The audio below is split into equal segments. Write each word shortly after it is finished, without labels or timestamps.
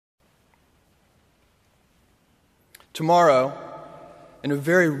Tomorrow, in a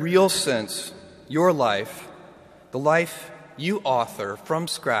very real sense, your life, the life you author from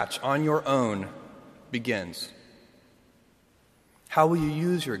scratch on your own, begins. How will you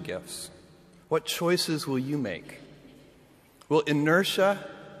use your gifts? What choices will you make? Will inertia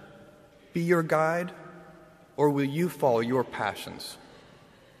be your guide, or will you follow your passions?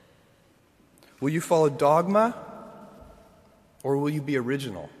 Will you follow dogma, or will you be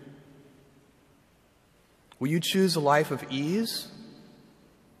original? Will you choose a life of ease,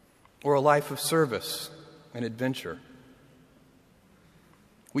 or a life of service and adventure?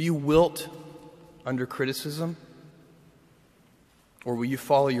 Will you wilt under criticism, or will you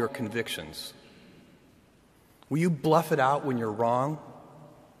follow your convictions? Will you bluff it out when you're wrong,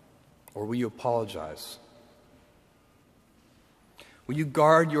 or will you apologize? Will you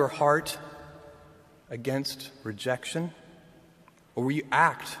guard your heart against rejection, or will you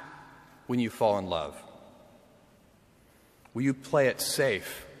act when you fall in love? Will you play it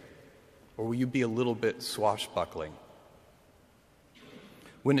safe, or will you be a little bit swashbuckling?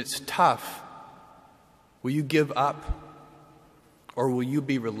 When it's tough, will you give up, or will you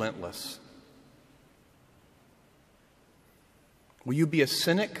be relentless? Will you be a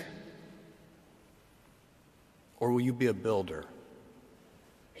cynic, or will you be a builder?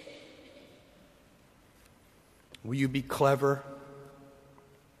 Will you be clever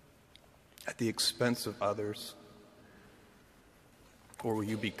at the expense of others, or will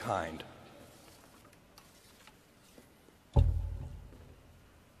you be kind?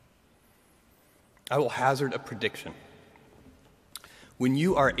 I will hazard a prediction. When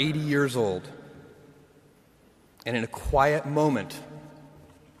you are 80 years old, and in a quiet moment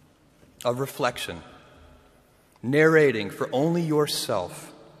of reflection, narrating for only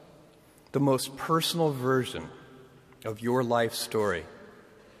yourself the most personal version of your life story,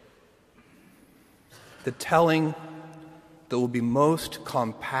 the telling that will be most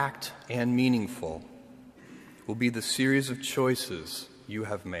compact and meaningful will be the series of choices you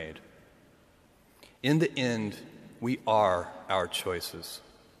have made. In the end, we are our choices.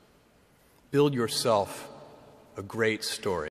 Build yourself a great story.